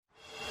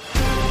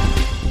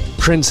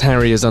Prince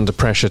Harry is under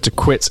pressure to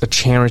quit a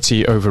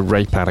charity over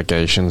rape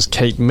allegations.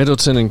 Kate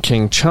Middleton and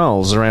King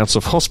Charles are out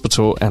of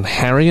hospital, and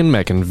Harry and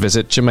Meghan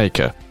visit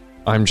Jamaica.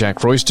 I'm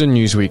Jack Royston,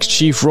 Newsweek's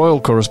chief royal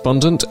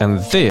correspondent, and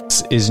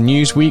this is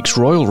Newsweek's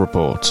Royal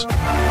Report.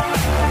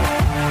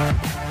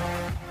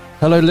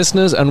 Hello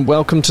listeners, and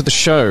welcome to the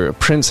show.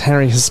 Prince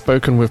Harry has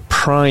spoken with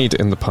pride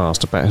in the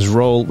past about his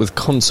role with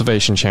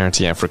conservation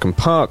charity African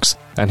Parks,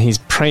 and he's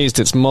praised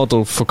its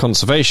model for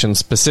conservation,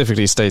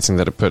 specifically stating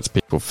that it puts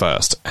people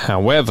first.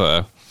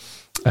 However,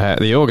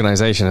 the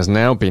organisation has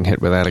now been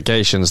hit with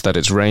allegations that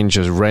its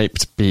rangers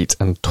raped, beat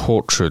and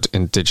tortured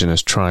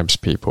indigenous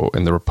tribespeople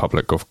in the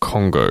Republic of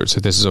Congo. So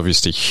this is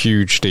obviously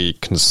hugely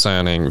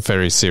concerning,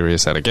 very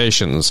serious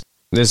allegations.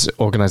 This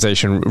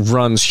organisation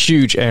runs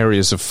huge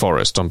areas of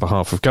forest on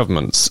behalf of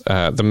governments.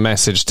 The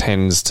message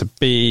tends to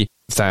be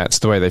that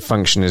the way they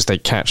function is they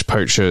catch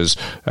poachers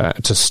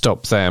to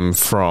stop them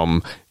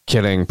from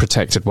killing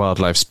protected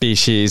wildlife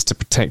species, to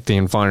protect the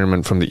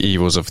environment from the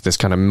evils of this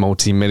kind of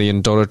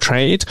multi-million-dollar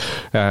trade.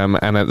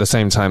 And at the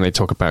same time, they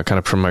talk about kind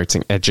of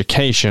promoting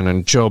education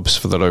and jobs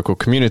for the local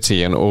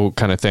community and all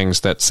kind of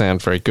things that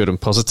sound very good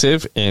and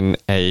positive in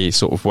a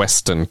sort of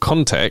Western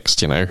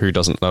context. You know, who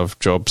doesn't love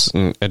jobs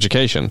and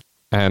education?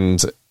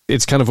 And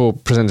it's kind of all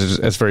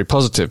presented as very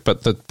positive,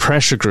 but the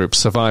pressure group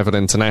Survival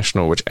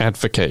International, which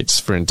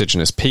advocates for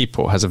indigenous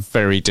people, has a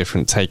very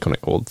different take on it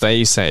all.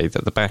 They say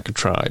that the Baka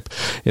tribe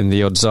in the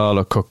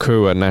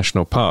Odzala-Kokua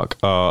National Park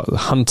are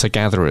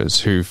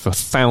hunter-gatherers who for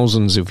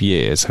thousands of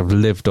years have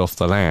lived off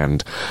the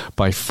land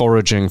by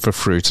foraging for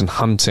fruit and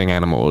hunting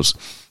animals.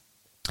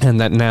 And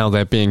that now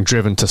they're being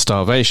driven to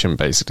starvation,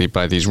 basically,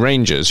 by these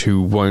rangers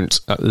who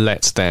won't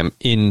let them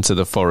into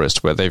the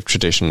forest where they've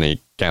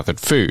traditionally gathered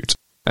food.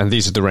 And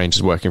these are the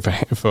rangers working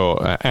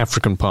for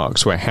African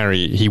Parks, where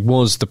he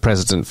was the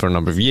president for a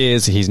number of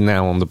years. He's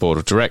now on the board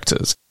of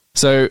directors.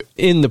 So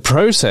in the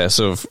process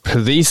of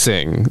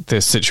policing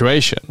this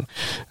situation,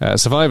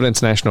 Survival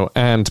International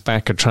and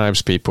Baka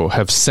tribespeople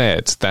have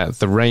said that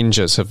the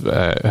rangers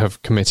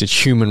have committed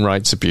human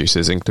rights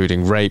abuses,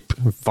 including rape,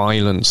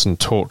 violence and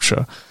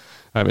torture.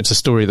 It's a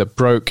story that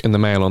broke in the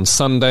Mail on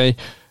Sunday.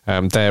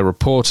 Their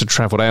reporter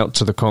travelled out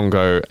to the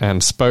Congo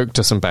and spoke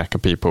to some Baka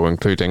people,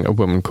 including a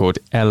woman called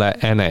Ella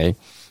Ene,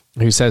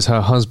 who says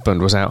her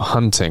husband was out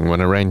hunting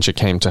when a ranger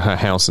came to her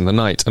house in the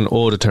night and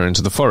ordered her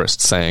into the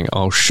forest, saying,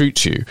 "I'll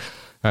shoot you."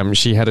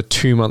 She had a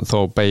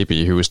 2-month-old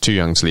baby who was too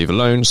young to leave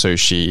alone, so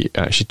she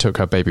took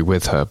her baby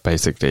with her,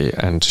 basically,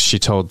 and she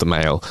told the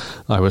Mail,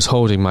 "I was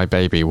holding my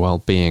baby while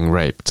being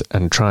raped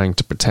and trying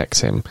to protect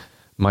him.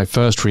 My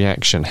first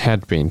reaction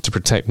had been to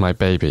protect my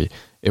baby.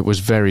 It was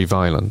very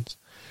violent."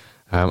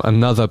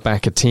 Another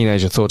Baka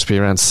teenager, thought to be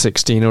around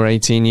 16 or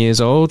 18 years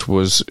old,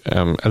 was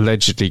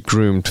allegedly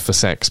groomed for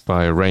sex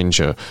by a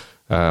ranger.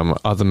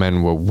 Other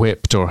men were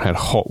whipped or had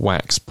hot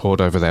wax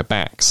poured over their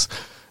backs.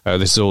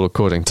 This is all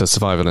according to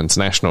Survival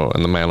International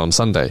and the Mail on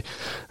Sunday.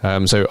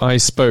 So I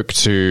spoke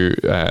to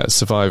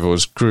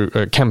Survival's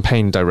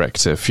campaign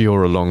director,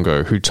 Fiora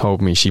Longo, who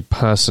told me she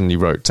personally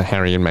wrote to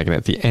Harry and Meghan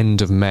at the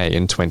end of May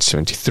in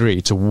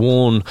 2023 to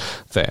warn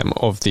them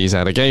of these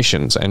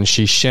allegations. And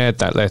she shared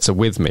that letter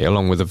with me,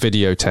 along with a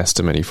video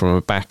testimony from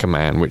a Baka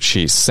man, which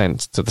she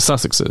sent to the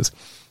Sussexes.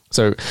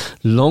 So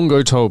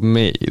Longo told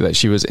me that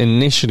she was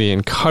initially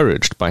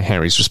encouraged by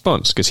Harry's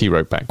response, because he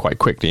wrote back quite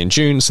quickly in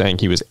June saying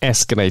he was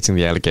escalating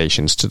the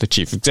allegations to the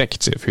chief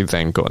executive, who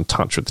then got in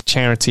touch with the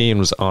charity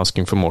and was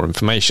asking for more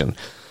information.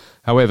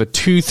 However,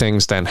 two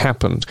things then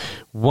happened.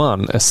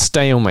 One, a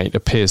stalemate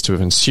appears to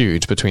have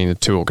ensued between the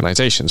two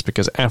organisations,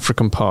 because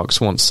African Parks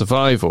wants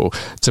Survival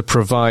to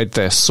provide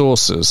their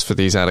sources for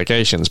these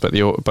allegations,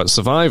 but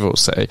Survival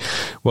say,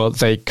 well,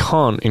 they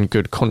can't in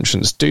good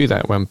conscience do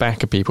that when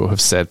Baka people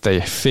have said they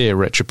fear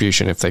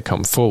retribution if they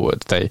come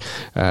forward. There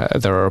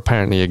are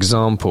apparently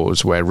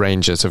examples where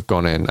rangers have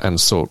gone in and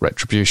sought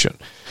retribution.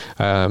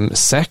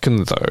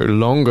 Second, though,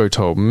 Longo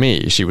told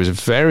me she was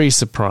very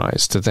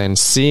surprised to then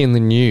see in the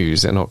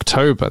news in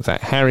October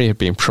that Harry had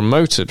been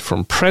promoted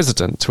from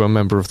president to a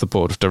member of the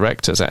board of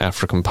directors at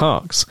African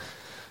Parks.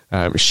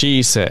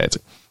 She said,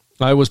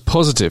 "I was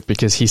positive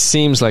because he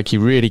seems like he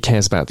really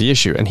cares about the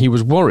issue, and he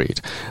was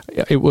worried."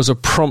 It was a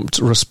prompt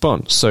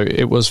response, so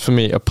it was for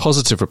me a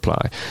positive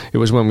reply. It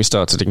was when we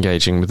started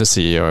engaging with the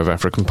CEO of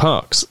African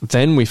Parks.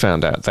 Then we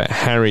found out that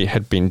Harry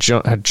had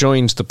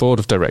joined the board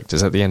of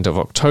directors at the end of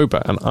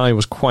October, and I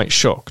was quite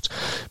shocked.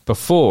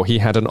 Before, he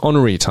had an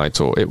honorary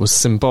title. It was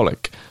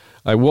symbolic.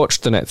 I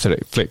watched the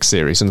Netflix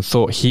series and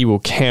thought he will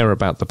care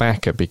about the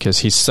Baka because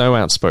he's so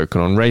outspoken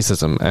on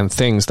racism and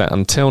things that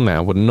until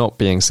now were not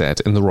being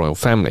said in the royal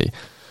family.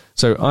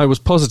 So I was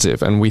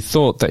positive, and we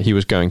thought that he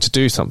was going to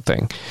do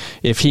something.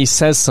 If he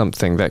says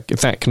something,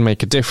 that can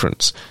make a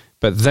difference.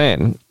 But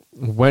then,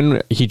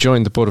 when he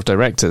joined the board of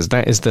directors,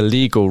 that is the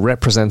legal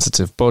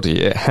representative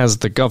body. It has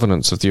the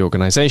governance of the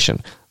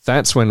organisation.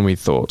 That's when we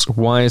thought,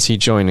 why is he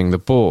joining the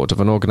board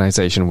of an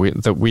organisation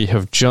that we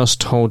have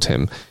just told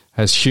him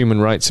has human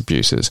rights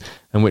abuses,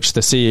 and which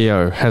the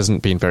CEO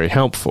hasn't been very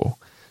helpful?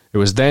 It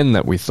was then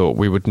that we thought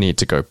we would need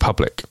to go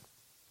public.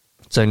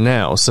 So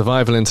now,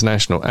 Survival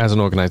International as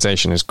an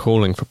organisation is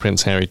calling for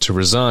Prince Harry to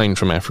resign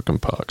from African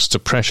Parks to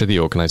pressure the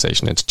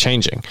organisation into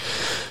changing.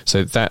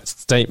 So that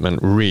statement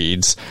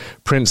reads,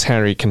 Prince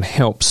Harry can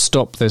help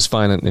stop this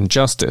violent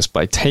injustice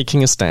by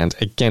taking a stand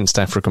against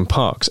African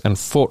Parks and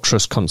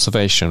fortress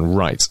conservation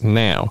right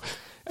now.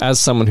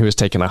 As someone who has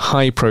taken a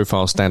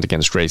high-profile stand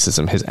against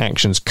racism, his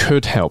actions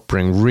could help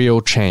bring real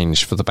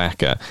change for the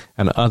Baka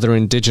and other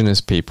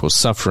indigenous peoples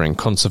suffering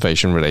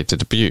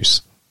conservation-related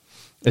abuse.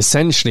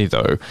 Essentially,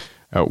 though,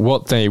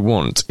 what they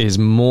want is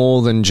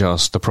more than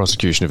just the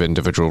prosecution of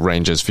individual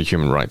rangers for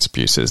human rights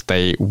abuses.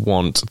 They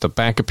want the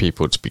Baka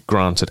people to be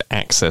granted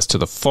access to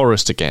the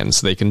forest again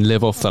so they can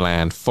live off the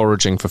land,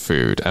 foraging for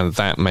food, and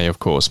that may, of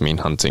course, mean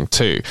hunting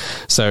too.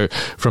 So,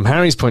 from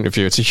Harry's point of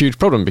view, it's a huge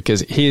problem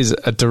because he is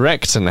a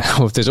director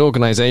now of this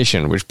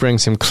organisation, which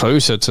brings him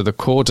closer to the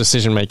core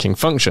decision-making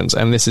functions,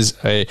 and this is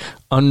a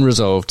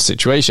unresolved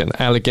situation.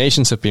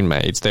 Allegations have been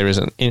made. There is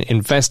an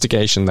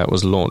investigation that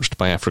was launched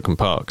by African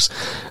Parks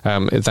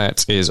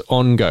that is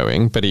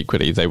ongoing, but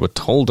equally they were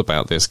told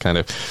about this kind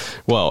of,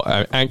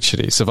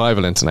 actually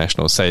Survival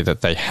International say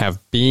that they have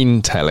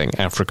been telling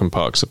African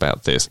Parks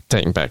about this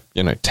dating back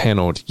 10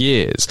 odd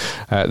years.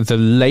 The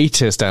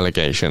latest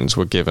allegations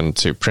were given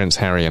to Prince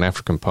Harry and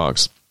African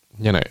Parks,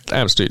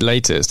 absolute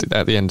latest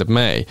at the end of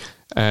May,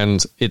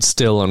 and it's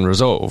still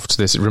unresolved.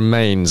 This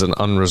remains an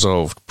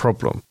unresolved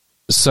problem.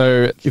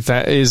 So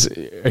that is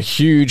a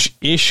huge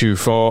issue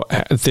for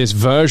this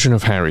version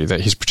of Harry that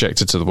he's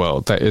projected to the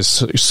world, that is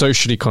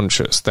socially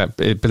conscious, that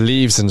it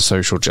believes in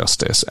social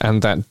justice,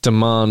 and that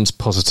demands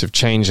positive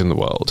change in the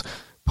world.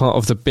 Part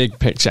of the big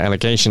picture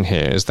allegation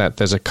here is that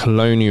there's a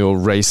colonial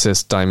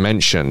racist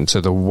dimension to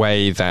the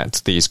way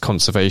that these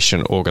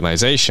conservation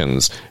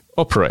organizations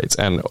operate,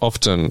 and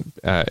often,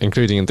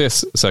 including in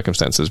this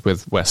circumstances,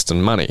 with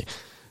Western money.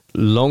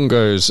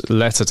 Longo's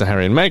letter to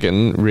Harry and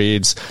Meghan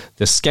reads,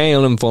 the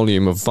scale and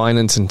volume of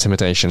violent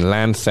intimidation,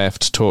 land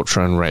theft,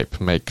 torture and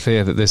rape make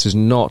clear that this is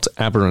not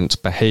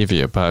aberrant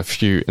behaviour by a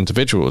few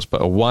individuals,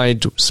 but a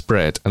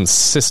widespread and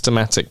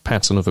systematic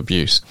pattern of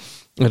abuse.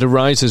 It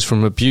arises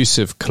from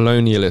abusive,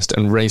 colonialist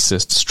and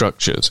racist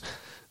structures.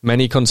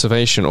 Many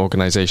conservation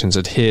organisations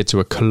adhere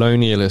to a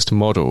colonialist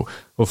model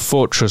of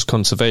fortress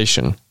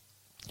conservation,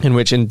 in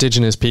which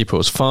indigenous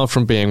peoples, far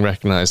from being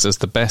recognised as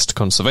the best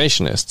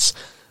conservationists,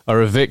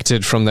 are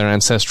evicted from their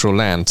ancestral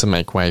land to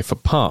make way for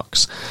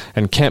parks,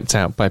 and kept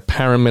out by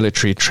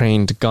paramilitary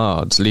trained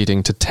guards,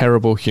 leading to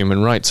terrible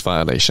human rights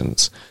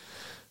violations.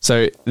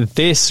 So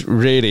this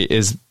really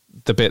is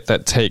the bit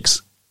that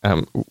takes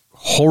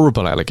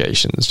horrible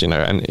allegations,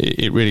 and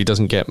it really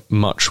doesn't get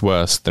much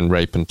worse than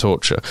rape and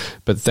torture,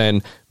 but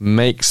then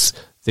makes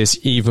this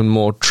even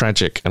more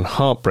tragic and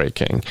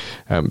heartbreaking,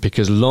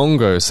 because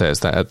Longo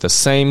says that at the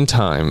same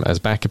time as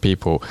Baka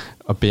people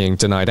are being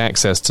denied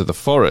access to the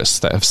forests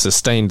that have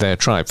sustained their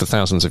tribe for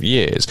thousands of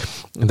years,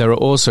 there are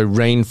also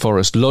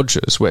rainforest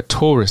lodges where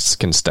tourists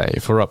can stay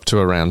for up to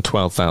around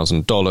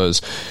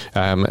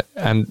 $12,000.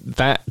 And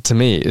that, to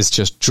me, is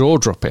just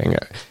jaw-dropping.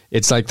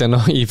 It's like they're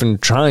not even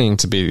trying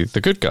to be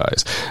the good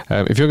guys.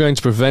 If you're going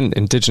to prevent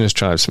indigenous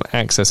tribes from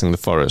accessing the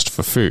forest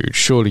for food,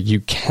 surely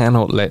you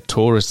cannot let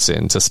tourists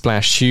in to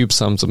splash huge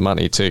sums of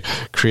money to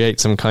create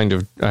some kind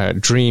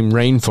of dream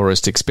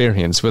rainforest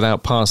experience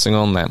without passing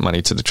on that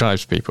money to the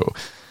tribes people.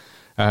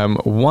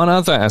 One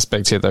other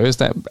aspect here, though, is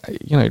that,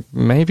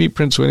 maybe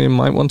Prince William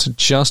might want to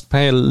just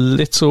pay a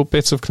little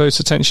bit of close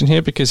attention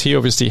here, because he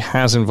obviously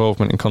has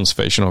involvement in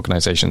conservation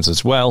organisations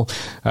as well.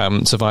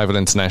 Survival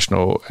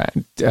International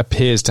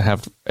appears to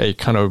have a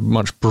kind of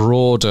much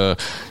broader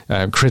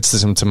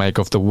criticism to make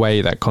of the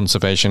way that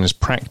conservation is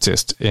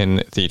practiced in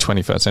the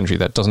 21st century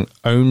that doesn't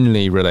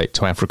only relate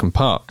to African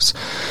parks.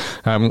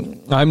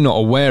 I'm not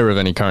aware of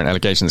any current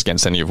allegations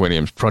against any of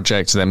William's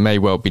projects. There may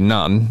well be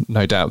none.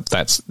 No doubt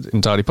that's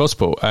entirely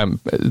possible.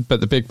 But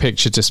the big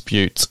picture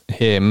dispute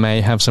here may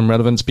have some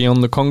relevance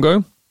beyond the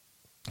Congo,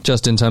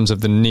 just in terms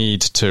of the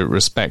need to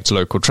respect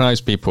local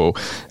tribespeople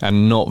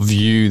and not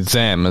view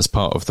them as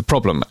part of the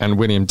problem. And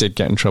William did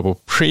get in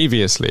trouble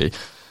previously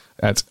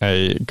at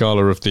a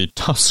gala of the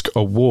Tusk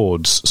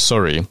Awards,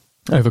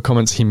 over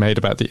comments he made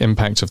about the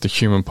impact of the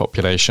human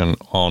population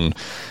on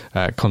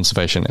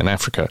conservation in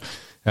Africa.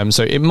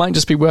 So it might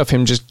just be worth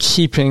him just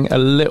keeping a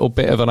little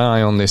bit of an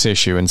eye on this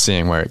issue and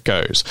seeing where it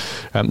goes.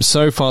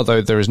 So far,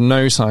 though, there is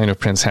no sign of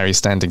Prince Harry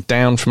standing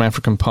down from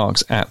African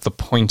parks at the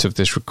point of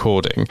this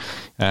recording.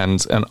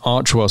 And an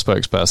Archewell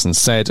spokesperson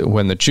said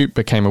when the Duke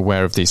became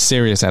aware of these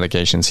serious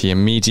allegations, he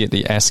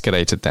immediately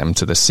escalated them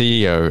to the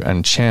CEO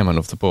and chairman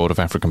of the board of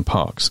African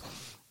parks,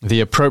 the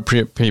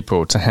appropriate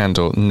people to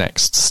handle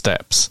next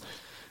steps.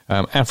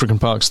 African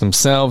Parks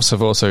themselves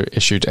have also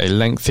issued a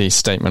lengthy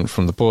statement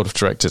from the Board of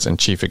Directors and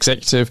Chief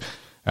Executive,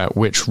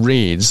 which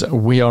reads,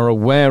 "We are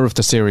aware of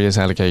the serious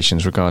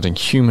allegations regarding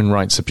human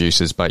rights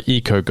abuses by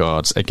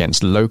eco-guards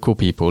against local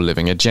people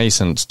living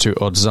adjacent to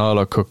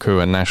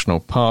Odzala-Kokua National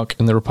Park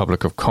in the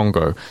Republic of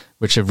Congo,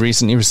 which have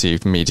recently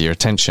received media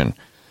attention.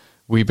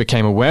 We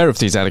became aware of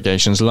these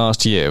allegations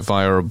last year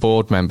via a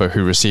board member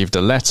who received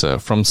a letter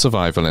from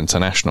Survival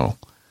International."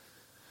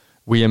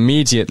 We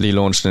immediately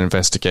launched an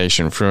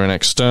investigation through an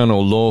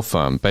external law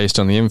firm based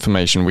on the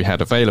information we had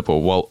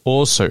available, while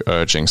also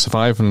urging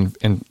Survival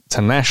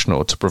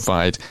International to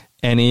provide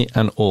any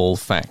and all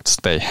facts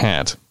they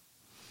had.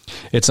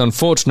 It's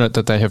unfortunate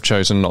that they have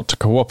chosen not to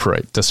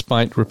cooperate,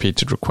 despite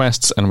repeated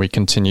requests, and we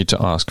continue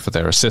to ask for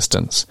their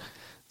assistance.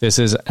 This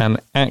is an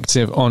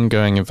active,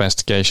 ongoing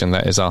investigation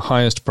that is our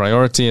highest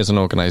priority as an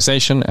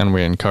organisation, and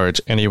we encourage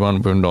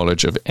anyone with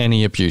knowledge of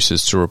any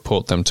abuses to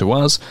report them to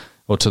us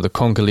or to the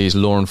Congolese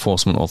law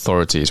enforcement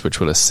authorities, which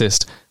will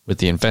assist with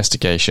the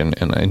investigation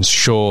and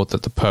ensure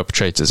that the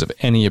perpetrators of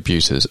any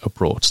abuses are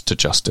brought to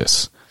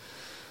justice.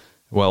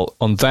 Well,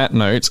 on that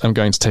note, I'm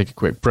going to take a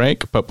quick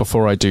break, but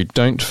before I do,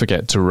 don't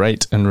forget to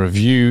rate and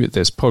review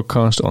this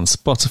podcast on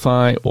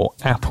Spotify or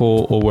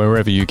Apple or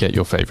wherever you get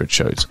your favourite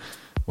shows.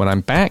 When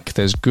I'm back,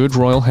 there's good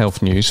royal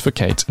health news for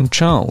Kate and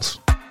Charles.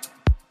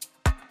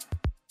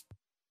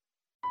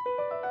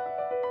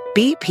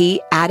 BP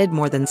added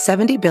more than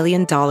 $70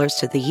 billion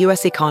to the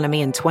U.S.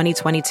 economy in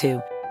 2022.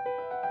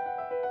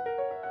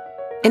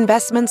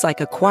 Investments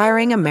like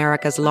acquiring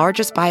America's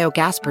largest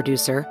biogas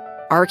producer,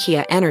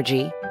 Archaea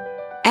Energy,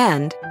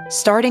 and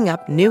starting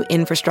up new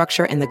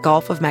infrastructure in the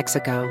Gulf of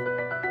Mexico.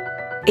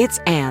 It's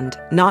and,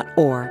 not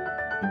or.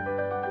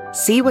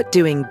 See what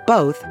doing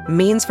both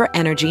means for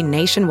energy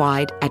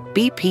nationwide at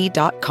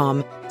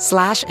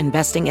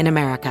bp.com/investing in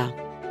America.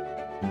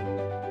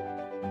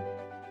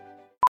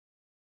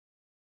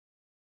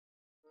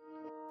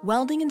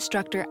 Welding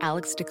instructor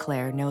Alex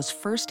DeClaire knows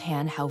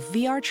firsthand how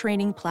VR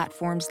training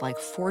platforms like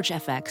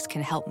ForgeFX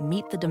can help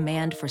meet the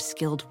demand for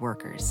skilled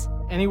workers.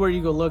 Anywhere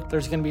you go look,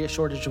 there's going to be a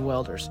shortage of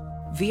welders.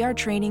 VR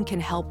training can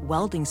help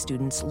welding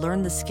students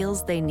learn the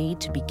skills they need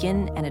to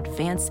begin and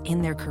advance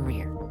in their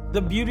career.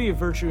 The beauty of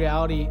virtual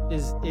reality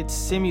is it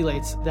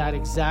simulates that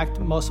exact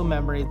muscle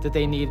memory that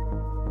they need.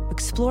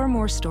 Explore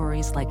more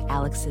stories like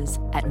Alex's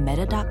at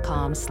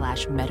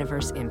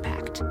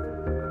meta.com/metaverseimpact.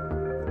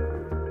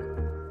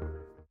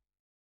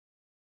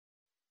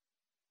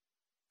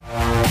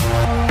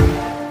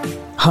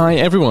 Hi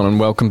everyone and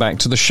welcome back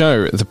to the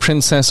show. The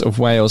Princess of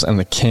Wales and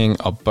the King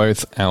are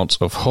both out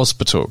of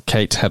hospital.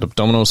 Kate had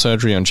abdominal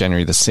surgery on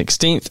January the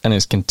 16th and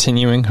is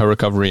continuing her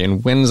recovery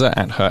in Windsor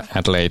at her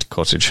Adelaide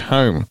cottage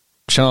home.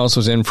 Charles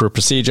was in for a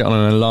procedure on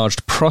an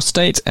enlarged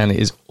prostate and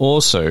is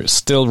also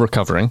still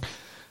recovering.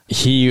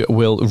 He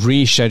will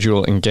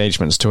reschedule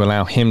engagements to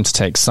allow him to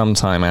take some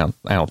time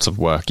out of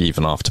work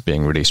even after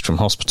being released from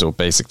hospital,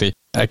 basically.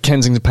 A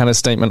Kensington Palace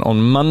statement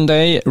on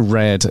Monday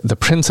read, "The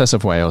Princess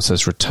of Wales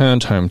has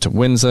returned home to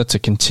Windsor to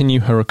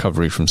continue her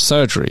recovery from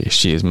surgery.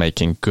 She is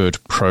making good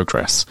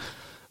progress."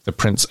 The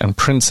Prince and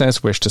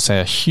Princess wish to say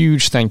a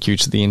huge thank you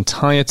to the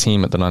entire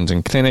team at the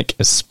London Clinic,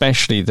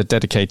 especially the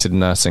dedicated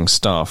nursing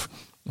staff,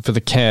 for the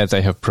care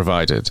they have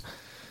provided.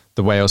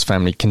 The Wales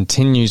family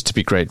continues to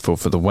be grateful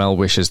for the well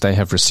wishes they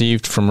have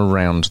received from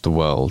around the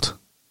world.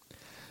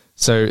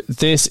 So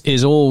this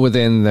is all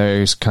within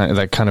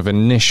that kind of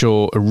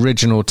initial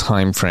original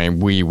time frame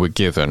we were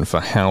given for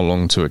how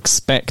long to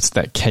expect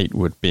that Kate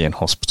would be in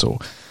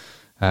hospital.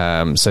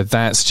 So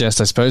that's just,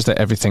 I suppose, that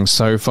everything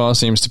so far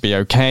seems to be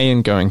okay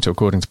and going to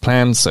according to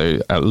plan.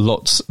 So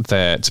lots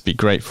there to be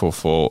grateful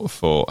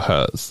for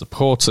her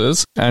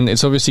supporters. And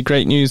it's obviously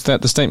great news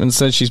that the statement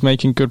says she's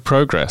making good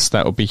progress.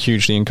 That will be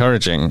hugely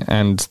encouraging.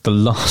 And the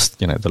last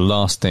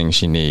thing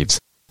she needs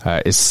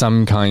is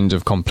some kind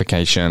of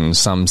complication,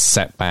 some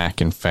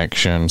setback,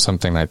 infection,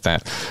 something like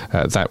that,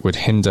 that would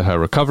hinder her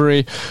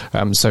recovery.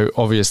 So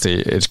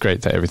obviously it's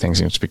great that everything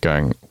seems to be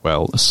going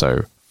well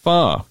so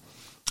far.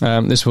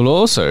 This will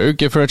also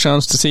give her a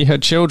chance to see her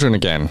children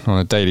again on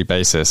a daily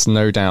basis.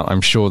 No doubt,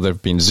 I'm sure there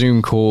have been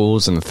Zoom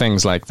calls and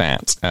things like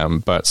that,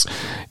 but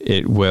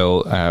it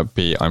will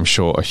be, I'm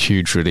sure, a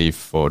huge relief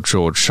for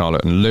George,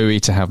 Charlotte and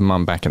Louis to have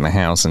Mum back in the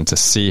house and to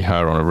see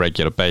her on a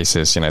regular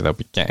basis. You know, they'll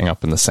be getting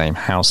up in the same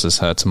house as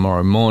her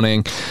tomorrow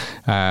morning,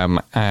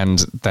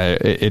 and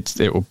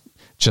it will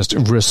just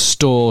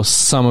restore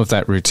some of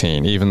that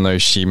routine, even though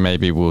she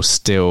maybe will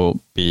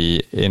still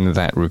be in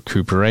that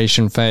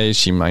recuperation phase.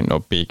 She might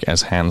not be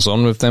as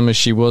hands-on with them as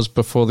she was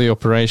before the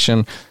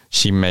operation.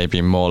 She may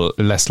be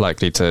less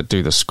likely to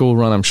do the school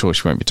run. I'm sure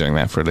she won't be doing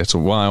that for a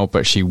little while,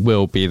 but she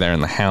will be there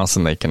in the house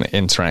and they can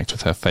interact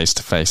with her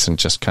face-to-face and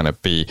just kind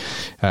of be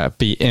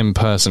in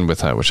person with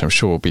her, which I'm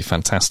sure will be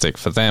fantastic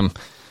for them.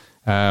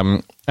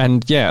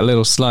 And yeah, a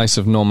little slice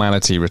of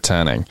normality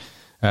returning.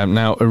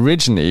 Now,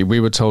 originally, we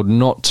were told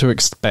not to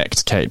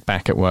expect Kate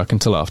back at work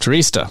until after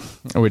Easter,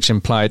 which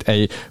implied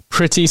a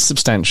pretty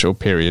substantial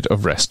period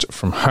of rest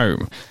from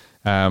home.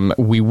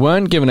 We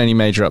weren't given any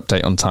major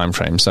update on time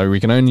frame, so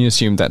we can only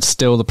assume that's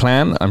still the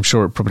plan. I'm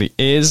sure it probably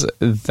is.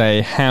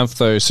 They have,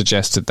 though,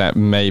 suggested that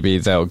maybe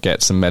they'll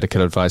get some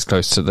medical advice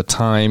close to the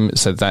time,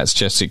 so that's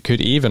just, it could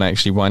even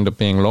actually wind up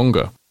being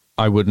longer.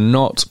 I would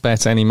not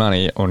bet any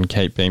money on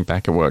Kate being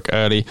back at work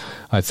early.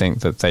 I think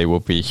that they will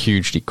be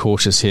hugely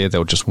cautious here.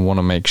 They'll just want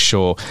to make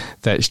sure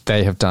that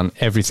they have done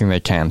everything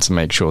they can to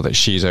make sure that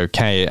she's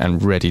okay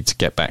and ready to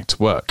get back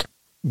to work.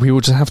 we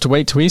will just have to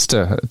wait to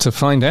Easter to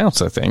find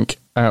out, I think.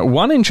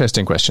 One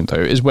interesting question,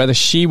 though, is whether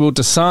she will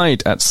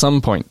decide at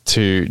some point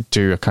to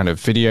do a kind of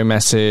video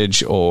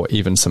message or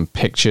even some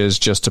pictures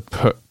just to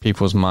put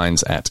people's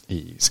minds at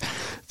ease.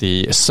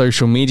 The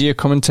social media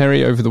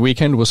commentary over the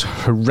weekend was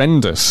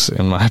horrendous,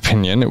 in my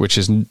opinion, which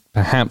is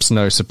perhaps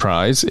no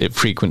surprise. It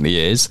frequently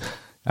is.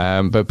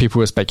 But people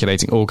were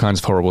speculating all kinds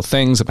of horrible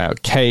things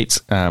about Kate,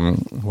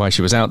 why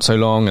she was out so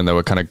long, and there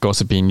were kind of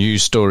gossipy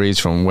news stories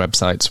from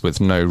websites with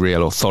no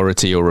real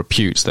authority or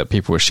repute that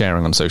people were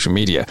sharing on social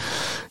media.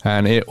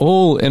 And it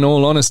all, in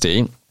all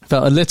honesty,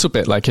 felt a little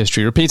bit like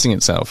history repeating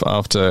itself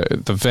after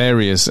the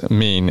various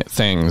mean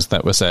things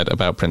that were said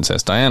about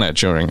Princess Diana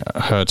during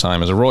her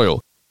time as a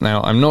royal.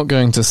 Now, I'm not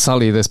going to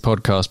sully this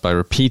podcast by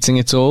repeating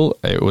it all.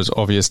 It was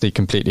obviously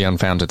completely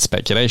unfounded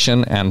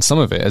speculation, and some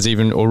of it has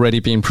even already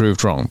been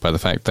proved wrong by the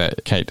fact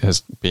that Kate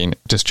has been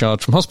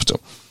discharged from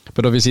hospital.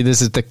 But obviously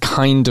this is the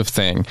kind of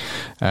thing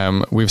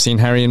we've seen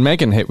Harry and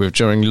Meghan hit with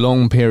during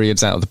long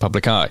periods out of the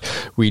public eye.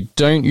 We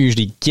don't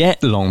usually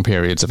get long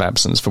periods of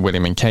absence for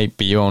William and Kate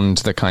beyond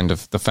the kind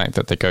of the fact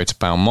that they go to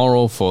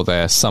Balmoral for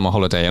their summer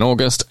holiday in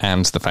August,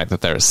 and the fact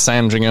that they're at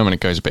Sandringham and it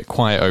goes a bit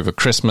quiet over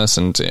Christmas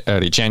and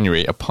early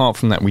January. Apart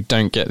from that, we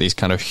don't get these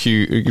kind of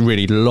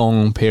really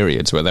long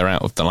periods where they're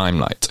out of the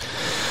limelight.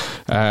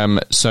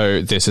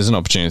 So this is an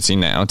opportunity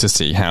now to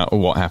see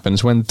what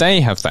happens when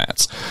they have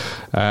that.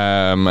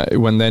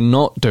 When they're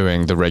not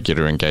doing the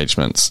regular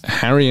engagements.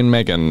 Harry and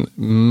Meghan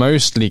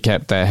mostly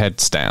kept their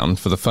heads down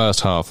for the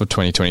first half of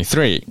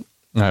 2023,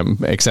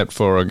 except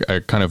for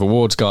a kind of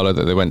awards gala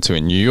that they went to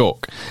in New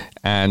York.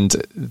 And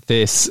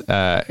this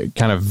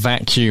kind of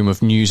vacuum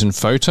of news and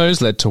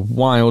photos led to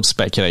wild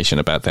speculation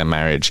about their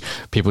marriage.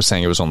 People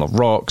saying it was on the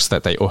rocks,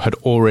 that they had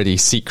already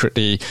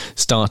secretly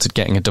started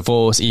getting a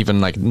divorce.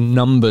 Even like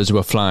numbers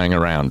were flying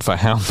around for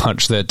how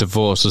much their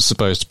divorce was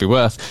supposed to be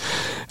worth.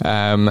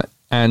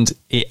 And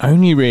it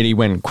only really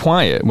went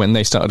quiet when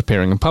they started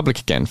appearing in public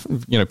again.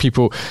 You know,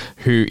 people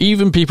who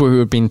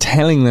had been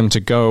telling them to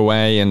go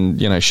away and,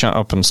 you know, shut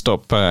up and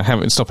stop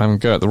having a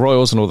go at the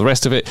royals and all the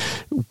rest of it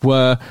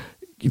were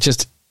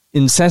just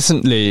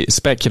incessantly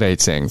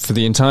speculating for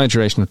the entire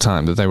duration of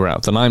time that they were out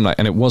of the limelight.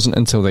 And it wasn't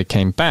until they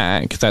came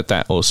back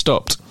that all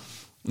stopped.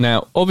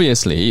 Now,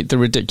 obviously, the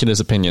ridiculous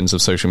opinions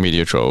of social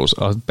media trolls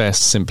are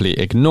best simply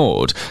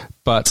ignored.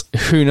 But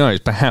who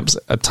knows, perhaps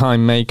a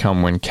time may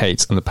come when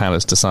Kate and the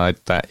palace decide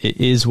that it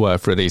is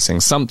worth releasing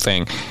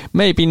something,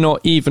 maybe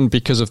not even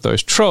because of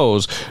those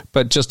trolls,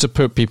 but just to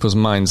put people's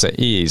minds at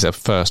ease, a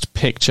first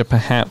picture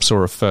perhaps,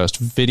 or a first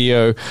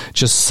video,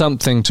 just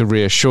something to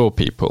reassure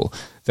people.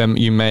 Then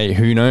you may,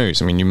 who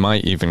knows, I mean, you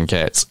might even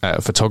get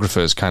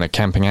photographers kind of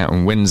camping out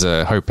in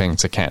Windsor hoping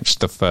to catch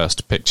the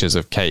first pictures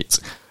of Kate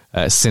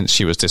since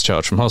she was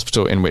discharged from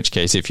hospital, in which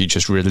case if you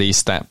just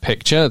release that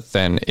picture,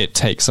 then it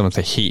takes some of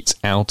the heat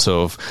out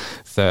of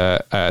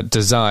the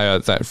desire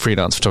that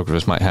freelance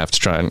photographers might have to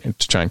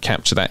try and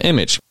capture that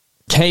image.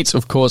 Kate,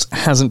 of course,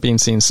 hasn't been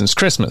seen since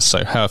Christmas,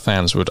 so her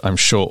fans would, I'm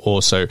sure,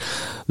 also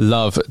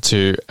love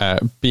to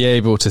be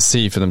able to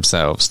see for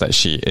themselves that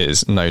she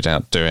is no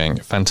doubt doing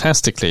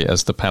fantastically,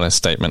 as the palace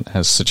statement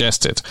has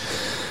suggested.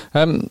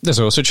 There's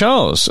also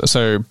Charles.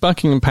 So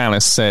Buckingham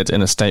Palace said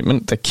in a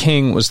statement, the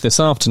King was this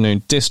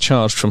afternoon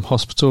discharged from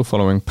hospital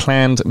following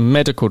planned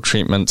medical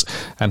treatment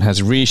and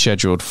has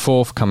rescheduled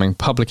forthcoming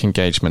public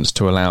engagements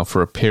to allow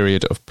for a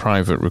period of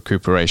private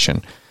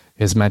recuperation.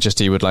 His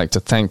Majesty would like to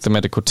thank the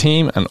medical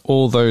team and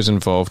all those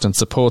involved in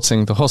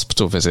supporting the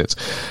hospital visit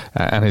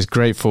and is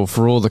grateful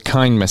for all the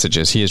kind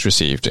messages he has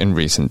received in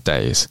recent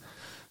days.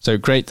 So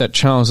great that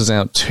Charles is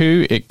out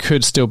too. It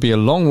could still be a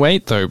long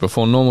wait, though,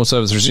 before normal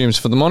service resumes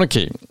for the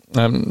monarchy.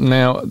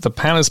 Now, the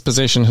palace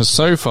position has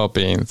so far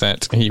been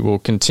that he will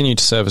continue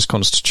to serve his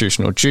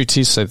constitutional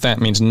duties, so that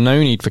means no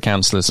need for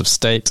councillors of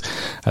state,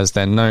 as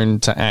they're known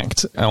to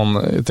act on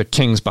the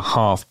king's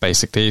behalf,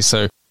 basically.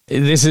 So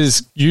this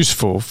is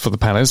useful for the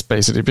palace,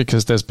 basically,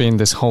 because there's been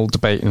this whole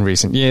debate in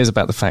recent years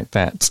about the fact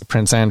that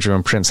Prince Andrew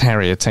and Prince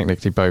Harry are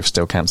technically both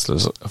still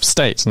councillors of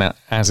state. Now,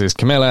 as is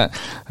Camilla,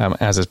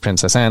 as is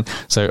Princess Anne.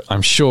 So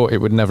I'm sure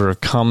it would never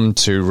have come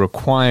to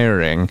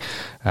requiring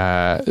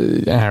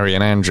Harry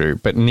and Andrew.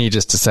 But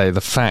needless to say, the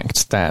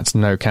fact that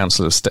no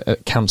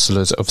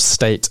councillors of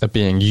state are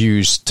being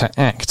used to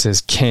act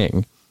as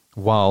king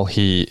while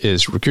he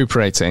is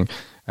recuperating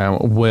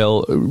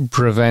will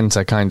prevent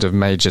a kind of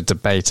major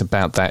debate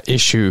about that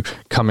issue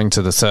coming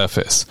to the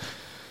surface.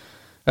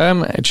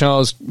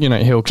 Charles,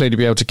 he'll clearly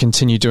be able to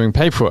continue doing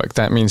paperwork.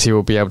 That means he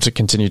will be able to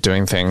continue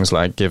doing things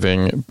like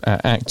giving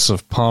acts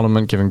of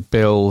parliament, giving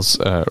bills,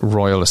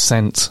 royal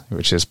assent,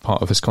 which is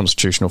part of his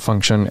constitutional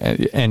function.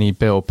 Any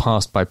bill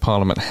passed by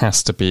parliament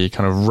has to be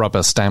kind of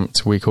rubber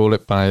stamped, we call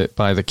it, by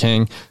the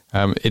king.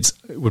 It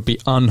would be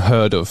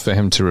unheard of for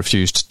him to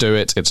refuse to do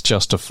it. It's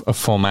just a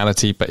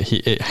formality, but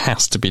it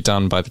has to be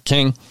done by the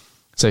king.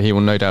 So he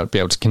will no doubt be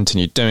able to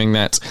continue doing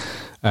that.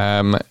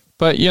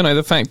 But,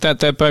 the fact that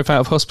they're both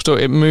out of hospital,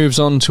 it moves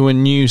on to a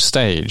new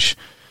stage.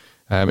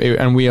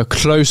 And we are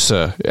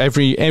closer.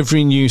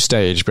 Every new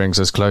stage brings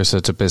us closer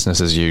to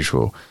business as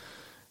usual.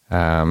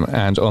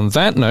 And on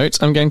that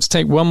note, I'm going to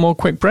take one more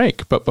quick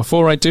break. But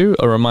before I do,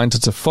 a reminder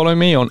to follow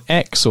me on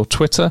X or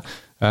Twitter.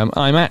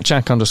 I'm at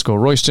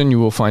Jack_Royston. You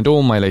will find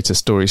all my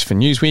latest stories for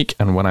Newsweek.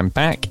 And when I'm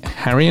back,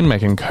 Harry and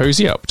Meghan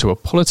cozy up to a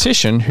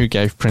politician who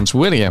gave Prince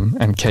William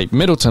and Kate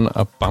Middleton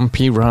a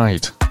bumpy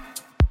ride.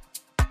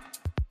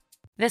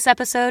 This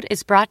episode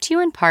is brought to you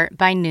in part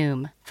by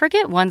Noom.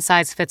 Forget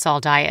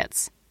one-size-fits-all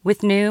diets.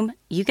 With Noom,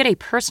 you get a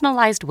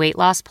personalized weight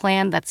loss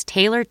plan that's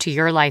tailored to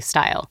your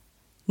lifestyle.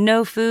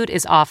 No food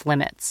is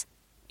off-limits.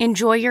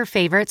 Enjoy your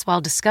favorites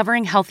while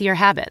discovering healthier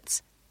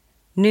habits.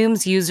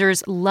 Noom's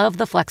users love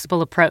the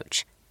flexible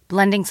approach,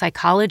 blending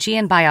psychology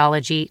and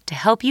biology to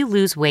help you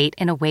lose weight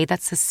in a way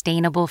that's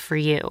sustainable for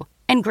you.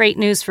 And great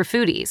news for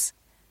foodies.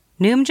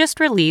 Noom just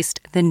released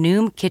the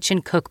Noom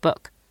Kitchen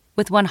Cookbook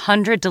with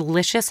 100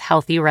 delicious,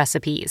 healthy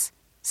recipes.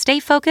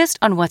 Stay focused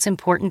on what's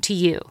important to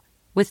you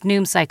with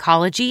Noom's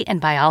psychology and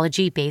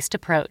biology-based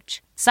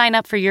approach. Sign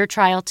up for your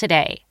trial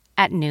today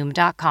at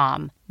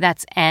Noom.com.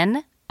 That's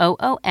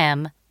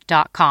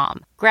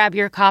Noom.com. Grab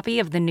your copy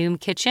of the Noom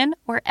Kitchen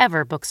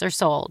wherever books are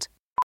sold.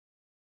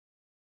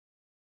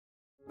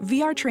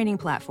 VR training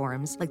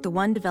platforms, like the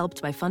one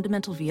developed by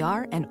Fundamental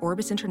VR and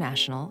Orbis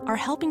International, are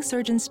helping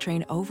surgeons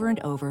train over and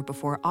over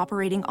before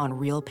operating on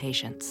real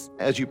patients.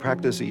 As you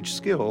practice each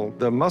skill,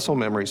 the muscle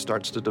memory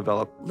starts to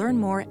develop. Learn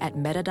more at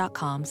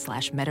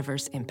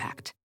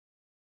meta.com/metaverseimpact.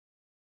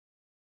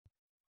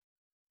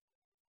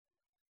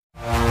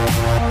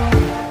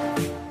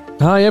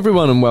 Hi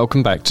everyone and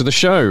welcome back to the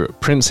show.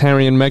 Prince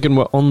Harry and Meghan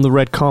were on the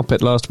red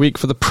carpet last week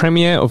for the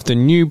premiere of the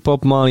new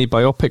Bob Marley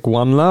biopic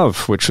One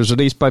Love, which was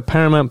released by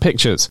Paramount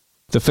Pictures.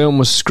 The film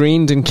was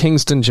screened in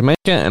Kingston,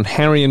 Jamaica, and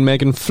Harry and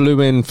Meghan flew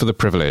in for the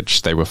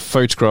privilege. They were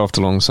photographed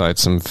alongside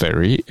some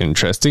very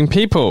interesting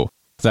people.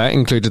 That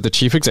included the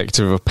chief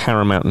executive of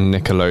Paramount and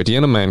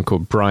Nickelodeon, a man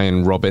called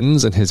Brian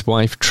Robbins, and his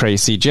wife,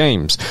 Tracy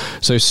James.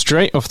 So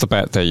straight off the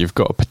bat there, you've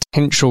got a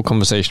potential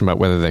conversation about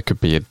whether there could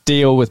be a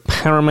deal with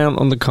Paramount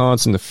on the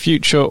cards in the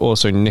future.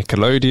 Also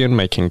Nickelodeon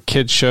making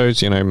kids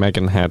shows. You know,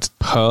 Meghan had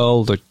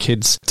Pearl, the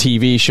kids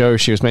TV show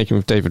she was making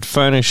with David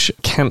Furnish,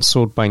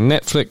 cancelled by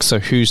Netflix, so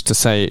who's to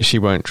say she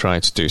won't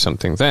try to do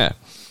something there?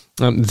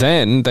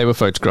 Then they were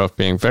photographed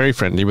being very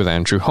friendly with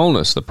Andrew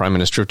Holness, the Prime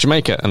Minister of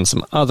Jamaica, and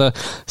some other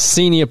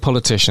senior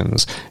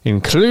politicians,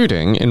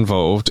 including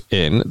involved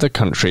in the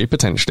country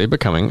potentially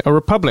becoming a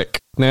republic.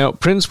 Now,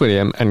 Prince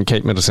William and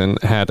Kate Middleton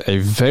had a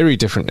very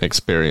different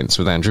experience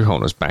with Andrew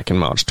Holness back in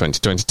March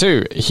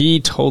 2022.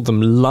 He told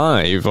them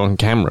live on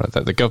camera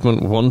that the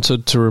government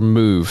wanted to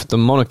remove the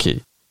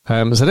monarchy.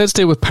 So let's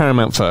deal with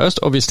Paramount first.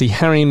 Obviously,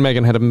 Harry and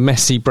Meghan had a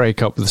messy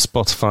breakup with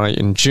Spotify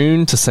in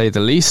June, to say the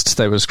least.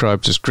 They were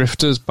described as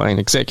grifters by an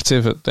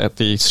executive at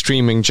the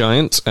streaming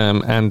giant,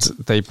 and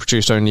they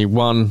produced only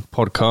one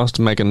podcast,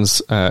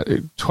 Meghan's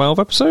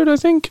 12-episode, I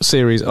think,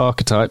 series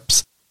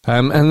Archetypes.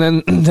 And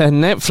then their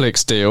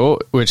Netflix deal,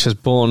 which has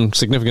borne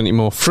significantly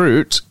more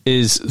fruit,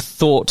 is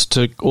thought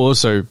to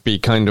also be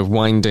kind of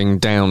winding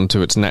down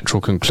to its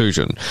natural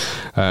conclusion.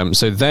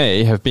 So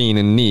they have been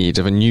in need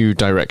of a new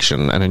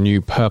direction and a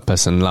new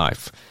purpose in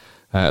life.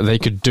 They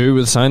could do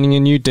with signing a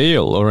new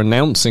deal or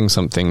announcing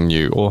something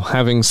new or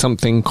having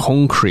something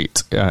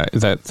concrete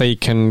that they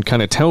can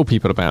kind of tell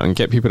people about and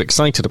get people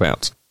excited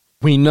about.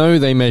 We know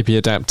they may be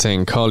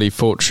adapting Carly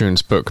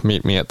Fortune's book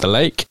Meet Me at the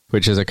Lake,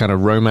 which is a kind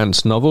of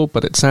romance novel,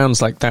 but it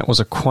sounds like that was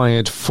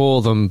acquired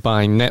for them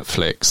by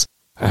Netflix.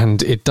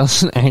 And it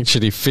doesn't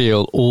actually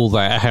feel all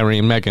that Harry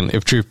and Meghan,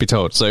 if truth be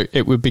told. So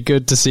it would be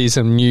good to see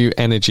some new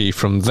energy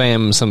from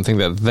them, something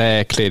that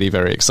they're clearly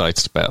very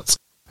excited about.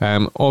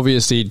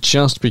 Obviously,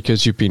 just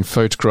because you've been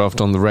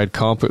photographed on the red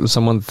carpet with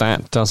someone,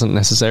 that doesn't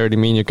necessarily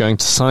mean you're going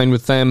to sign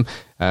with them.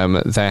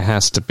 There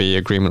has to be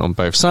agreement on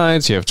both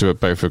sides. You have to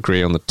both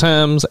agree on the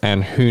terms,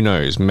 and who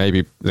knows,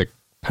 maybe the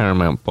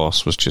Paramount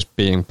boss was just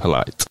being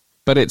polite.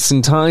 But it's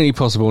entirely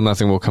possible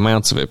nothing will come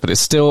out of it. But it's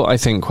still, I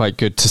think, quite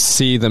good to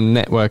see them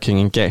networking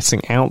and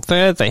getting out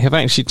there. They have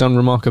actually done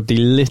remarkably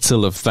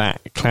little of that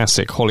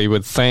classic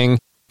Hollywood thing.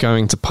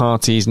 Going to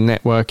parties,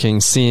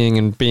 networking, seeing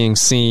and being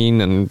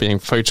seen and being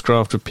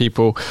photographed with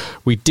people.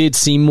 We did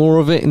see more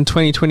of it in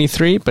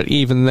 2023, but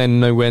even then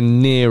nowhere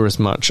near as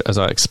much as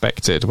I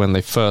expected when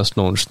they first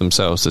launched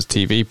themselves as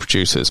TV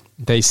producers.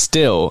 They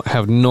still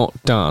have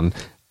not done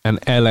an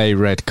LA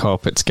red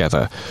carpet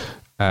together,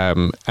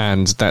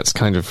 and that's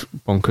kind of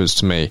bonkers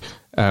to me.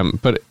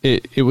 But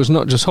it was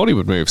not just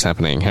Hollywood moves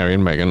happening. Harry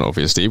and Meghan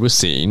obviously were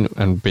seen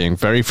and being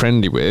very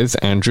friendly with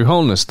Andrew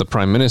Holness, the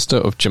Prime Minister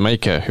of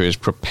Jamaica, who is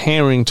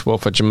preparing to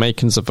offer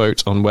Jamaicans a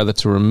vote on whether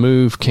to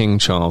remove King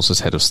Charles as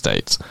head of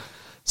state.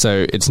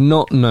 So it's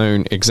not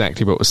known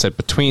exactly what was said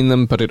between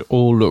them, but it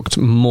all looked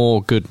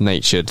more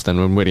good-natured than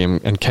when William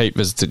and Kate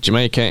visited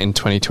Jamaica in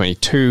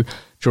 2022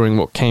 during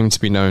what came to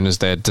be known as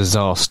their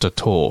disaster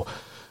tour.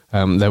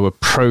 There were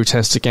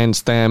protests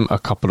against them, a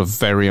couple of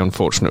very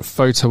unfortunate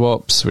photo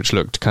ops, which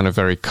looked kind of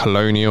very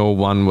colonial.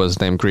 One was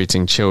them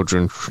greeting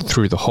children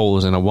through the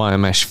holes in a wire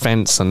mesh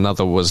fence.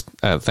 Another was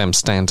them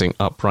standing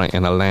upright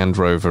in a Land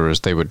Rover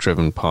as they were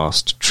driven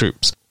past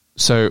troops.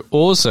 So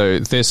also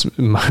this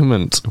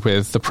moment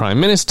with the Prime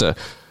Minister,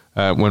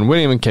 when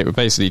William and Kate were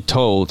basically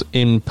told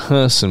in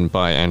person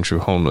by Andrew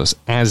Holness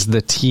as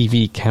the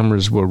TV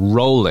cameras were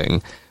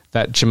rolling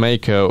that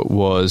Jamaica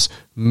was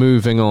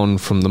moving on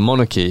from the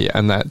monarchy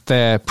and that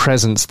their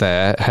presence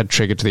there had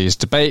triggered these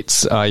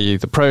debates, i.e.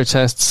 the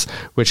protests,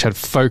 which had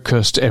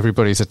focused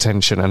everybody's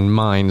attention and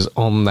minds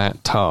on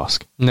that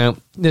task. Now,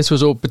 this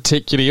was all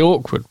particularly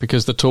awkward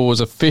because the tour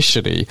was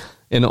officially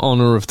in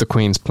honour of the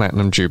Queen's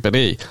Platinum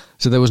Jubilee,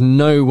 so there was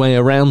no way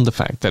around the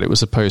fact that it was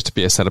supposed to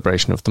be a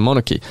celebration of the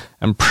monarchy,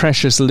 and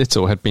precious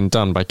little had been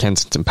done by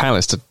Kensington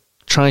Palace to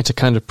try to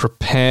kind of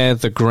prepare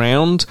the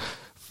ground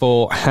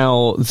for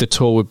how the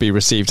tour would be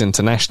received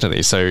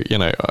internationally. So, you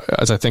know,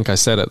 as I think I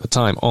said at the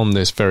time on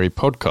this very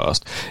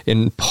podcast,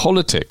 in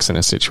politics in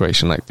a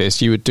situation like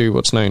this, you would do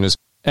what's known as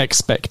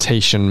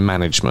expectation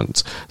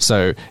management.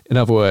 So, in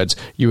other words,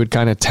 you would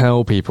kind of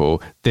tell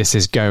people this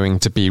is going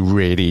to be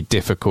really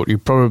difficult. You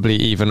probably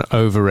even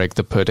over-egg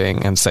the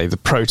pudding and say the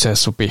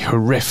protests will be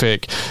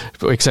horrific,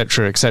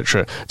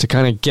 etc., to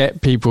kind of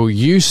get people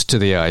used to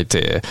the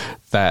idea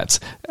that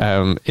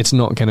it's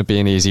not going to be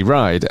an easy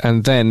ride,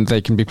 and then they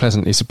can be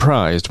pleasantly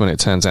surprised when it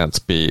turns out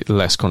to be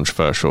less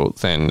controversial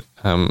than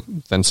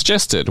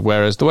suggested.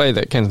 Whereas the way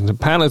that Kensington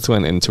Palace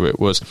went into it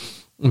was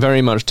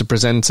very much to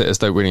present it as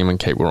though William and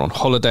Kate were on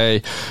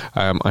holiday.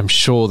 I'm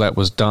sure that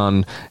was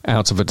done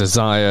out of a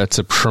desire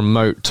to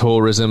promote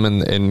tourism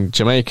in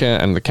Jamaica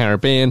and the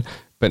Caribbean.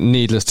 But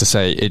needless to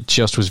say, it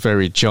just was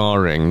very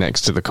jarring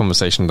next to the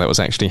conversation that was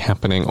actually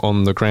happening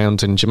on the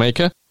ground in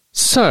Jamaica.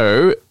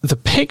 So, the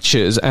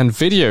pictures and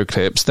video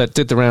clips that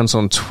did the rounds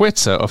on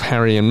Twitter of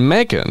Harry and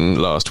Meghan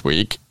last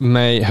week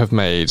may have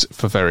made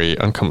for very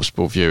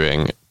uncomfortable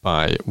viewing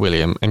by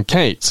William and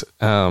Kate.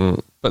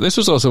 But this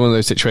was also one of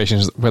those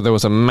situations where there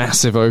was a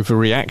massive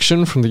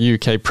overreaction from the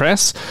UK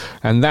press,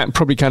 and that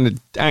probably kind of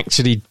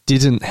actually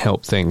didn't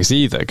help things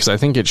either, because I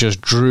think it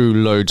just drew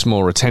loads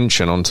more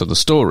attention onto the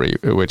story,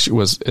 which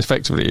was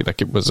effectively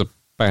like it was a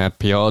bad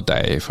PR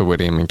day for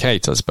William and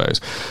Kate, I suppose,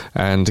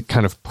 and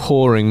kind of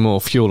pouring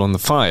more fuel on the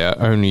fire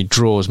only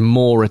draws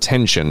more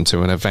attention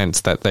to an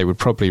event that they would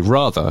probably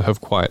rather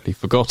have quietly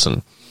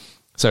forgotten.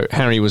 So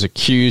Harry was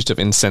accused of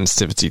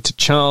insensitivity to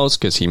Charles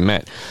because he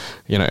met,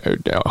 you know,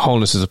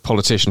 Holness is a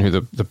politician who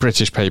the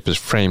British papers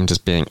framed as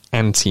being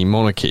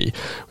anti-monarchy,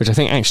 which I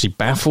think actually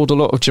baffled a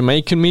lot of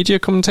Jamaican media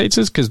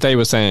commentators, because they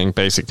were saying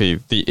basically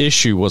the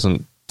issue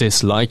wasn't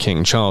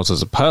disliking Charles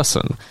as a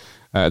person.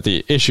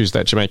 The issues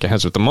that Jamaica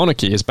has with the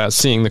monarchy is about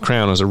seeing the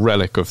crown as a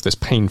relic of this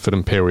painful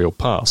imperial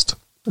past.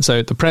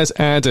 So the press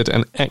added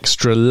an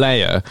extra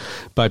layer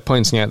by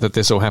pointing out that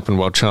this all happened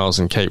while Charles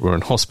and Kate were in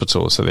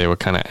hospital, so they were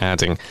kind of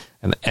adding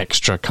an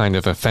extra kind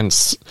of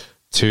offence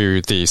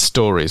to these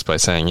stories by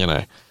saying, you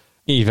know,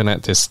 even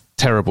at this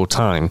terrible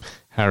time,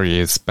 Harry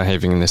is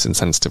behaving in this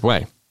insensitive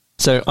way.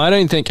 So I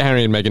don't think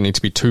Harry and Meghan need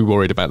to be too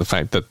worried about the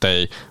fact that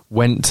they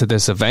went to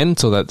this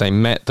event or that they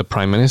met the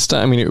Prime Minister.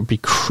 I mean, it would be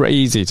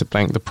crazy to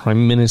blank the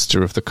Prime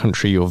Minister of the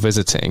country you're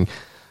visiting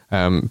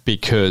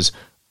because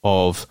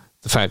of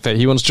the fact that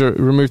he wants to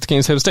remove the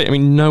King's head of state. I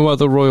mean, no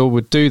other royal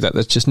would do that.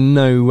 There's just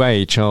no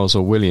way Charles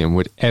or William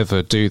would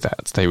ever do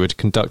that. They would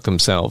conduct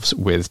themselves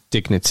with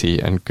dignity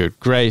and good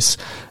grace,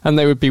 and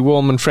they would be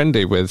warm and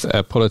friendly with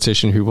a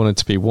politician who wanted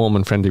to be warm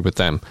and friendly with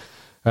them.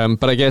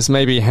 But I guess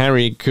maybe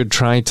Harry could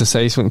try to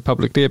say something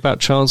publicly about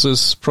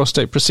Charles's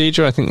prostate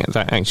procedure. I think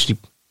that actually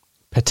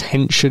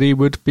potentially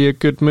would be a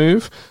good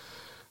move.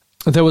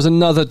 There was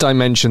another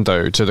dimension,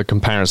 though, to the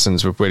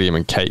comparisons with William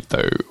and Kate,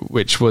 though,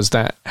 which was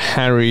that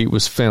Harry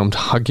was filmed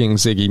hugging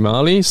Ziggy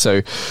Marley.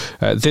 So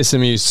this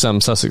amused some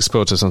Sussex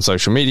supporters on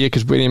social media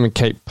because William and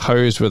Kate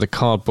posed with a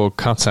cardboard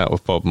cutout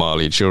of Bob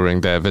Marley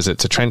during their visit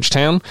to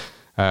Trenchtown.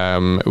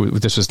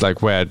 This was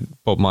like where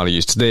Bob Marley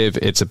used to live.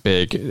 It's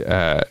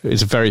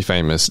a very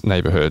famous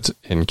neighbourhood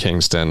in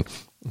Kingston.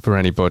 For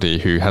anybody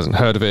who hasn't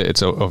heard of it,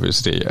 it's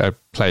obviously a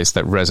place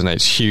that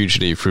resonates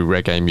hugely through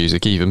reggae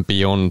music, even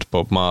beyond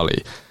Bob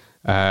Marley.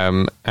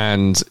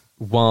 And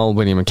while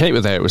William and Kate were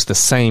there, it was the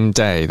same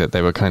day that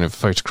they were kind of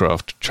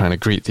photographed trying to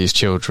greet these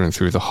children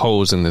through the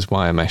holes in this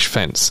wire mesh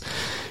fence.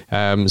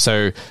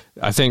 So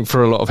I think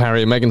for a lot of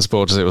Harry and Meghan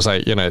supporters, it was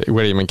like, you know,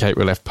 William and Kate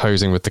were left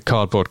posing with the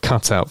cardboard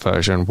cutout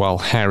version while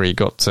Harry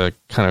got to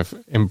kind of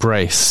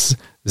embrace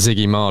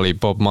Ziggy Marley,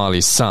 Bob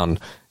Marley's son,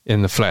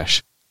 in the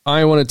flesh.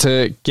 I wanted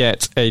to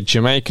get a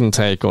Jamaican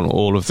take on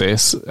all of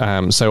this,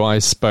 so I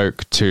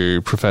spoke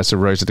to Professor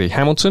Rosalie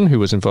Hamilton, who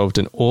was involved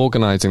in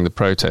organising the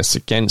protests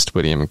against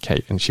William and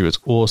Kate, and she was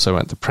also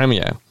at the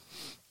premiere.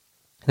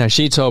 Now,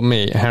 she told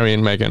me Harry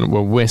and Meghan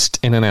were whisked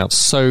in and out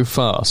so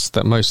fast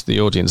that most of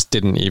the audience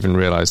didn't even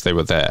realise they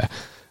were there.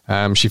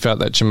 She felt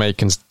that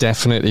Jamaicans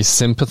definitely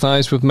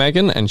sympathised with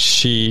Meghan,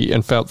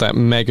 and felt that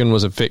Meghan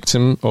was a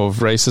victim of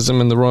racism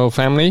in the royal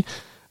family.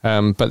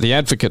 But the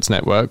Advocates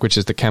Network, which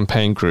is the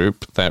campaign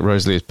group that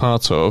Rosalie is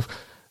part of,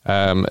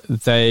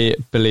 They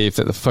believe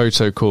that the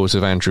photo calls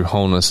of Andrew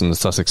Holness and the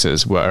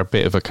Sussexes were a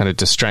bit of a kind of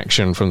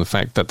distraction from the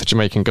fact that the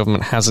Jamaican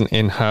government hasn't,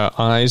 in her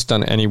eyes,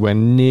 done anywhere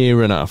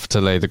near enough to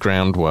lay the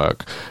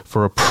groundwork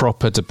for a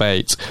proper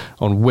debate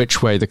on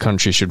which way the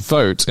country should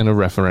vote in a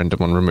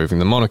referendum on removing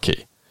the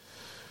monarchy.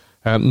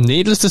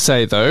 Needless to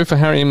say, though, for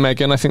Harry and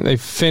Meghan, I think they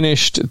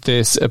finished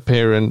this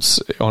appearance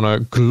on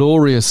a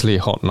gloriously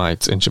hot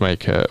night in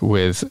Jamaica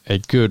with a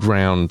good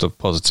round of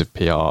positive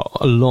PR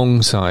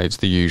alongside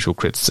the usual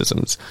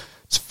criticisms.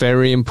 It's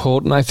very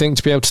important, I think,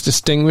 to be able to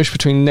distinguish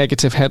between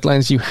negative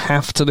headlines you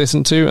have to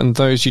listen to and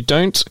those you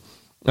don't.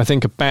 I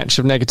think a batch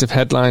of negative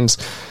headlines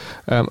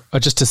are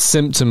just a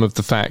symptom of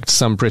the fact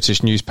some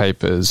British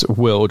newspapers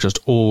will just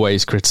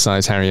always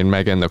criticise Harry and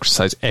Meghan. They'll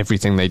criticise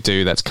everything they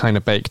do. That's kind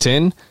of baked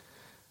in.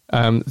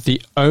 The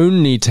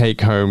only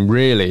take-home,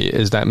 really,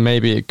 is that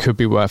maybe it could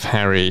be worth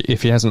Harry,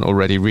 if he hasn't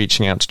already,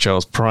 reaching out to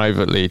Charles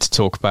privately to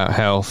talk about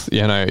health.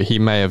 You know, he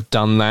may have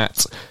done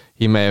that.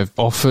 He may have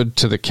offered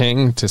to the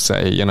King to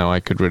say, you know, I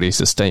could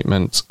release a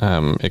statement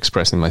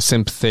expressing my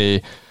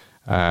sympathy.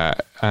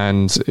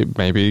 And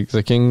maybe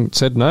the King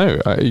said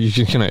no.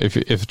 You know,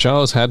 if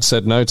Charles had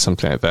said no to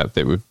something like that,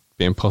 it would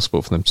be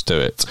impossible for them to do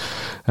it.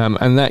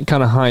 And that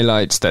kind of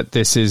highlights that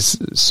this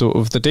is sort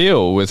of the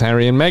deal with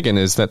Harry and Meghan,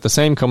 is that the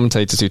same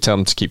commentators who tell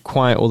them to keep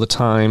quiet all the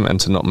time and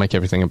to not make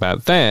everything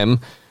about them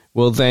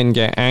will then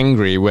get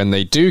angry when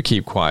they do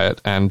keep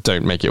quiet and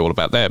don't make it all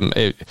about them.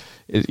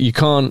 You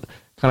can't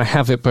kind of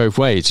have it both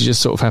ways. You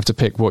just sort of have to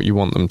pick what you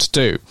want them to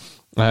do.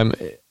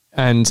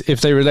 And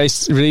if they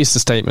release the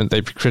statement,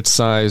 they'd be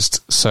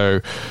criticised. So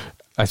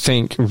I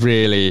think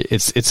really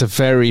it's a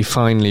very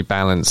finely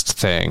balanced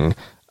thing.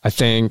 I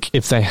think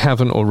if they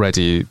haven't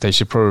already, they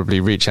should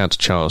probably reach out to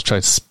Charles, try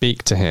to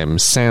speak to him,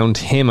 sound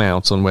him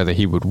out on whether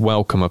he would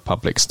welcome a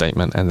public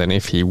statement, and then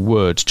if he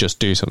would, just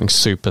do something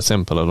super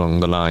simple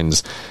along the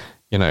lines,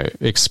 you know,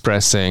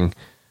 expressing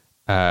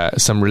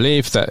some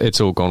relief that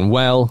it's all gone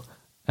well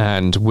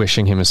and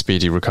wishing him a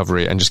speedy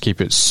recovery, and just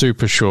keep it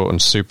super short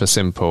and super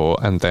simple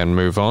and then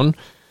move on.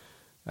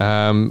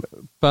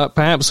 But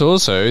perhaps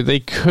also they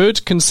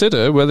could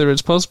consider whether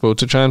it's possible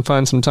to try and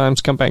find some time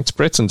to come back to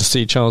Britain to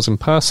see Charles in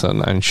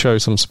person and show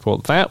some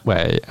support that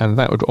way. And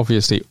that would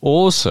obviously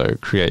also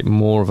create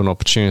more of an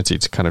opportunity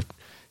to kind of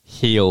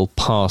heal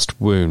past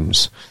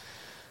wounds.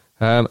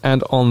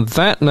 And on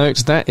that note,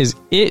 that is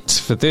it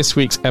for this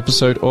week's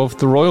episode of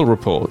The Royal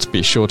Report.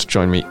 Be sure to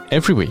join me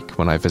every week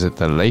when I visit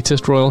the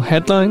latest royal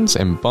headlines,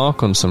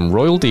 embark on some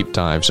royal deep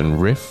dives,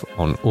 and riff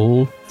on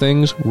all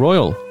things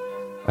royal.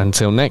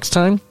 Until next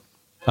time,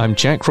 I'm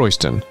Jack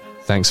Royston.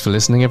 Thanks for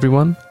listening,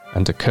 everyone,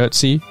 and a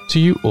curtsy to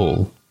you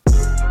all.